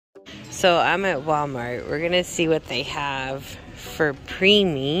So I'm at Walmart. We're gonna see what they have for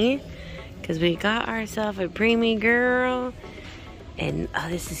preemie, because we got ourselves a preemie girl. And oh,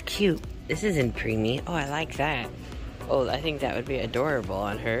 this is cute. This isn't preemie. Oh, I like that. Oh, I think that would be adorable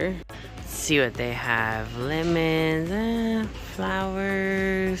on her. Let's see what they have. Lemons,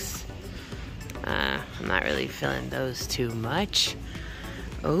 flowers. I'm not really feeling those too much.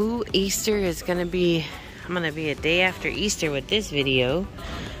 Oh, Easter is gonna be, I'm gonna be a day after Easter with this video.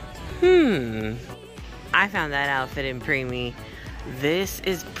 I found that outfit in preemie. This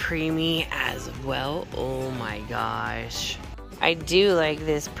is preemie as well. Oh my gosh. I do like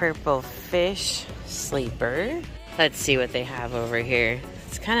this purple fish sleeper. Let's see what they have over here.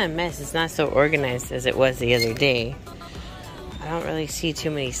 It's kind of a mess. It's not so organized as it was the other day. I don't really see too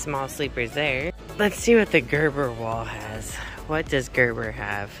many small sleepers there. Let's see what the Gerber wall has. What does Gerber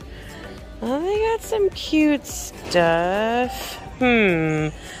have? Oh, they got some cute stuff.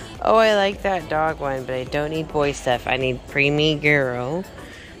 Oh, I like that dog one, but I don't need boy stuff. I need preemie girl.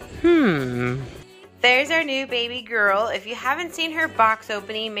 There's our new baby girl. If you haven't seen her box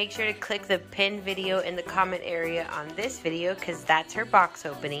opening, make sure to click the pinned video in the comment area on this video, because that's her box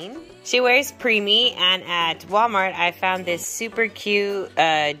opening. She wears preemie, and at Walmart I found this super cute,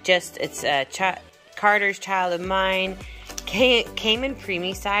 it's Carter's Child of Mine. Came in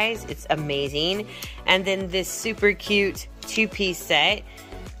preemie size. It's amazing. And then this super cute two-piece set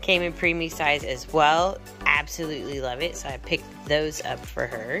came in preemie size as well. Absolutely love it. So I picked those up for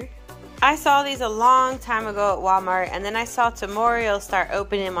her. I saw these a long time ago at Walmart, and then I saw Tamoriel start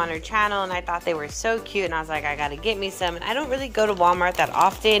opening them on her channel, and I thought they were so cute, and I was like, I gotta get me some. And I don't really go to Walmart that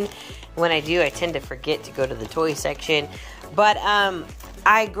often. When I do, I tend to forget to go to the toy section. But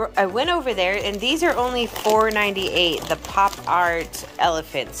I went over there, and these are only $4.98, the pop art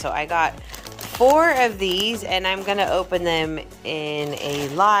elephant. So I got 4 of these, and I'm gonna open them in a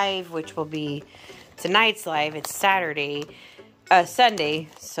live, which will be tonight's live. It's Sunday.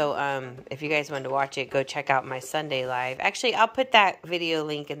 So if you guys want to watch it, go check out my Sunday live. Actually, I'll put that video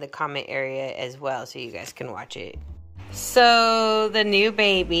link in the comment area as well, so you guys can watch it. So the new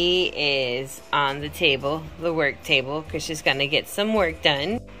baby is on the table, the work table, because she's gonna get some work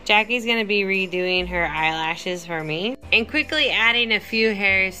done. Jackie's gonna be redoing her eyelashes for me and quickly adding a few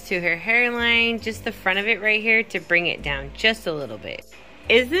hairs to her hairline, just the front of it right here, to bring it down just a little bit.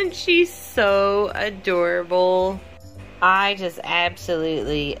 Isn't she so adorable? I just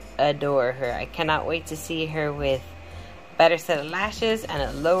absolutely adore her. I cannot wait to see her with a better set of lashes and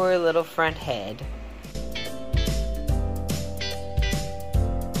a lower little front head.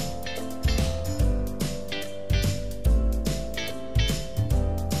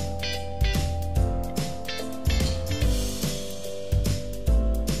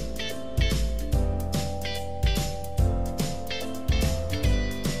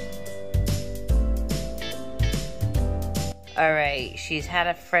 Alright, she's had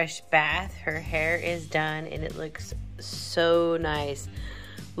a fresh bath. Her hair is done and it looks so nice.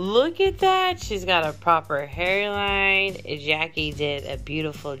 Look at that. She's got a proper hairline. Jackie did a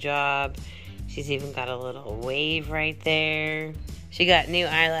beautiful job. She's even got a little wave right there. She got new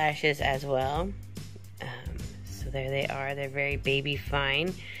eyelashes as well. So there they are. They're very baby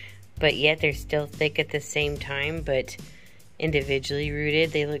fine, but yet they're still thick at the same time, but individually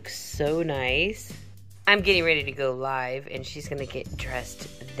rooted. They look so nice. I'm getting ready to go live, and she's gonna get dressed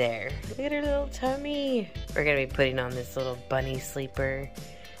there. Look at her little tummy. We're gonna be putting on this little bunny sleeper.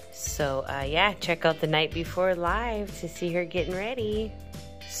 So yeah, check out the night before live to see her getting ready.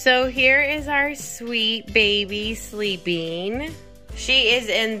 So here is our sweet baby sleeping. She is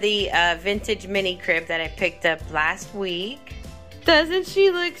in the vintage mini crib that I picked up last week. Doesn't she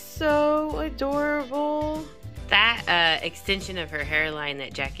look so adorable? That extension of her hairline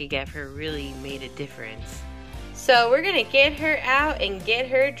that Jackie gave her really made a difference. So we're gonna get her out and get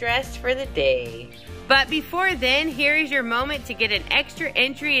her dressed for the day. But before then, here is your moment to get an extra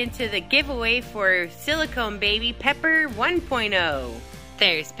entry into the giveaway for Silicone Baby Pepper 1.0.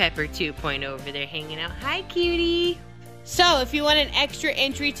 There's Pepper 2.0 over there hanging out. Hi, cutie. So if you want an extra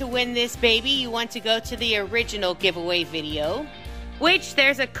entry to win this baby, you want to go to the original giveaway video, which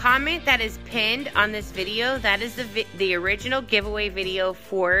there's a comment that is pinned on this video. That is the original giveaway video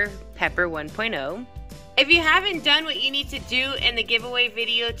for Pepper 1.0. If you haven't done what you need to do in the giveaway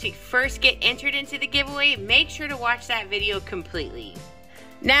video to first get entered into the giveaway, make sure to watch that video completely.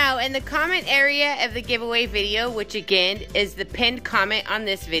 Now, in the comment area of the giveaway video, which again is the pinned comment on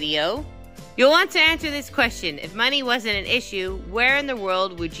this video, you'll want to answer this question. If money wasn't an issue, where in the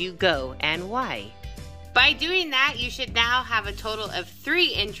world would you go and why? By doing that, you should now have a total of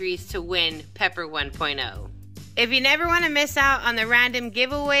 3 entries to win Pepper 1.0. If you never want to miss out on the random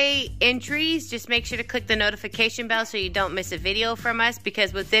giveaway entries, just make sure to click the notification bell so you don't miss a video from us,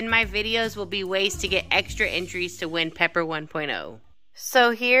 because within my videos will be ways to get extra entries to win Pepper 1.0.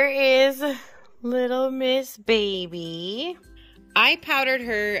 So here is little Miss Baby. I powdered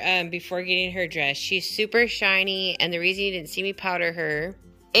her before getting her dressed. She's super shiny, and the reason you didn't see me powder her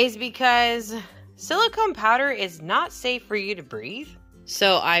is because silicone powder is not safe for you to breathe.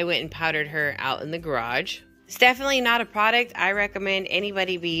 So I went and powdered her out in the garage. It's definitely not a product I recommend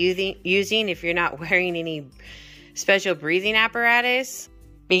anybody be using if you're not wearing any special breathing apparatus,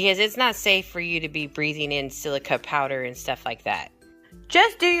 because it's not safe for you to be breathing in silica powder and stuff like that.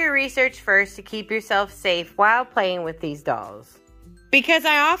 Just do your research first to keep yourself safe while playing with these dolls. Because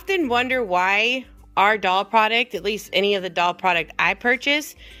I often wonder why our doll product, at least any of the doll product I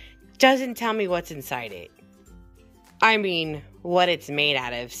purchase, doesn't tell me what's inside it. I mean, what it's made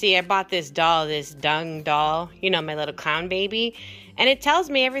out of. See, I bought this doll, this dung doll, you know, my little clown baby, and it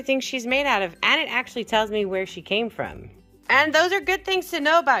tells me everything she's made out of, and it actually tells me where she came from. And those are good things to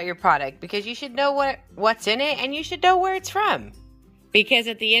know about your product, because you should know what's in it, and you should know where it's from. Because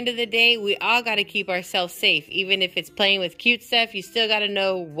at the end of the day, we all got to keep ourselves safe. Even if it's playing with cute stuff, you still got to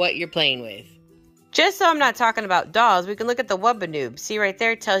know what you're playing with. Just so I'm not talking about dolls, we can look at the Wubba Noob. See right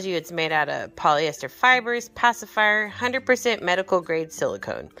there, it tells you it's made out of polyester fibers, pacifier, 100% medical grade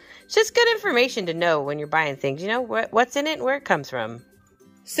silicone. It's just good information to know when you're buying things. You know what's in it and where it comes from.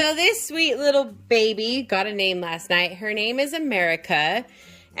 So this sweet little baby got a name last night. Her name is America,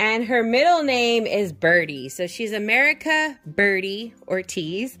 and her middle name is Birdie. So she's America Birdie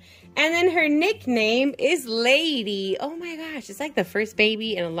Ortiz. And then her nickname is Lady. Oh my gosh, it's like the first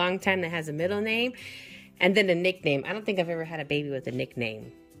baby in a long time that has a middle name and then a nickname. I don't think I've ever had a baby with a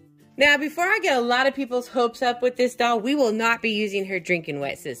nickname. Now, before I get a lot of people's hopes up with this doll, we will not be using her drinking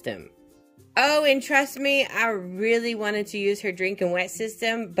wet system. Oh, and trust me, I really wanted to use her drinking wet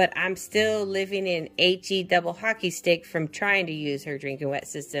system, but I'm still living in HE double hockey stick from trying to use her drinking wet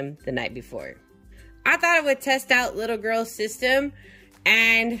system the night before. I thought I would test out little girl's system,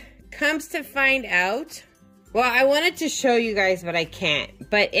 and comes to find out, well, I wanted to show you guys, but I can't.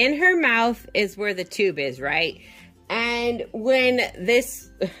 But in her mouth is where the tube is, right? And when this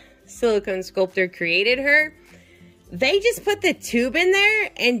silicone sculptor created her, they just put the tube in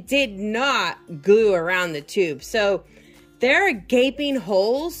there and did not glue around the tube. So there are gaping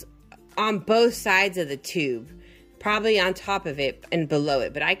holes on both sides of the tube, probably on top of it and below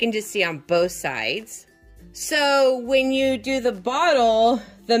it, but I can just see on both sides. So when you do the bottle,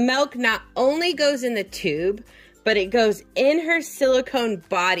 the milk not only goes in the tube, but it goes in her silicone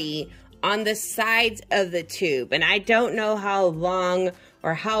body on the sides of the tube. And I don't know how long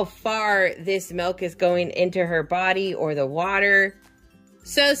or how far this milk is going into her body or the water.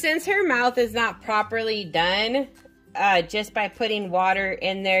 So since her mouth is not properly done, just by putting water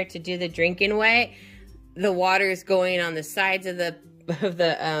in there to do the drinking wet, the water is going on the sides of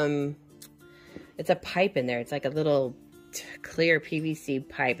the it's a pipe in there. It's like a little clear PVC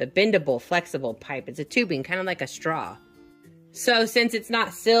pipe, a bendable, flexible pipe. It's a tubing, kind of like a straw. So since it's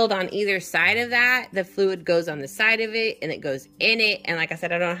not sealed on either side of that, the fluid goes on the side of it and it goes in it. And like I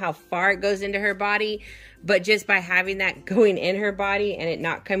said, I don't know how far it goes into her body, but just by having that going in her body and it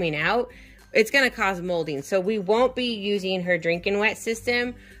not coming out, it's going to cause molding. So we won't be using her drinking wet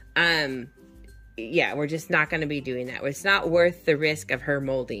system. Yeah, we're just not going to be doing that. It's not worth the risk of her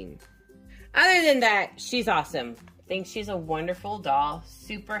molding. Other than that, she's awesome. I think she's a wonderful doll.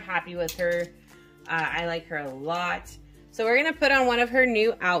 Super happy with her. I like her a lot. So we're going to put on one of her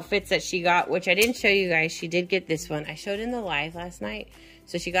new outfits that she got, which I didn't show you guys. She did get this one. I showed in the live last night.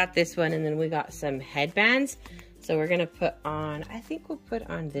 So she got this one, and then we got some headbands. So we're going to put on, I think we'll put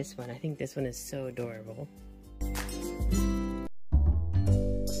on this one. I think this one is so adorable.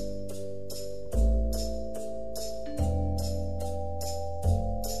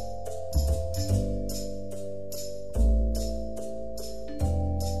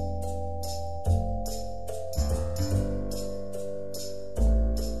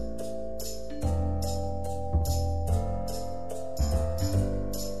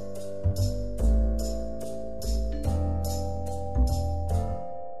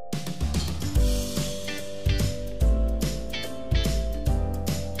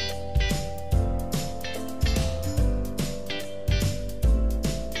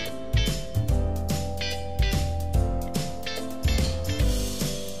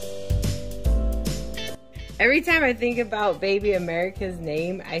 Every time I think about Baby America's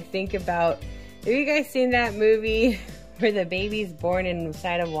name, I think about, have you guys seen that movie where the baby's born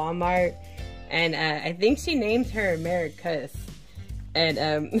inside a Walmart? And I think she named her Americus.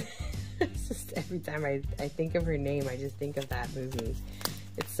 And Just every time I think of her name, I just think of that movie.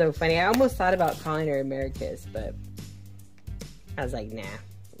 It's so funny. I almost thought about calling her Americus, but I was like, nah,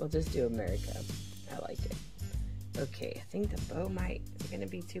 we'll just do America. I like it. Okay, I think the bow is going to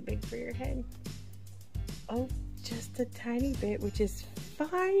be too big for your head. Oh, just a tiny bit, which is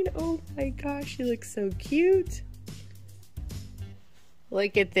fine. Oh my gosh, she looks so cute.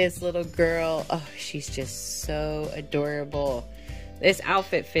 Look at this little girl. Oh, she's just so adorable. This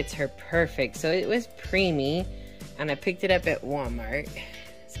outfit fits her perfect. So it was preemie, and I picked it up at Walmart.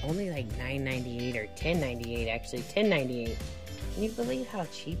 It's only like $9.98 or $10.98 actually, $10.98. Can you believe how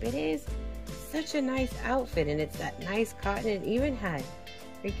cheap it is? Such a nice outfit, and it's that nice cotton. It even had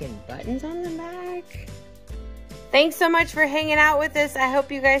freaking buttons on the back. Thanks so much for hanging out with us. I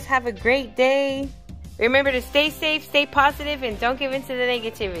hope you guys have a great day. Remember to stay safe, stay positive, and don't give in to the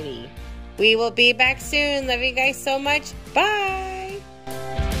negativity. We will be back soon. Love you guys so much. Bye.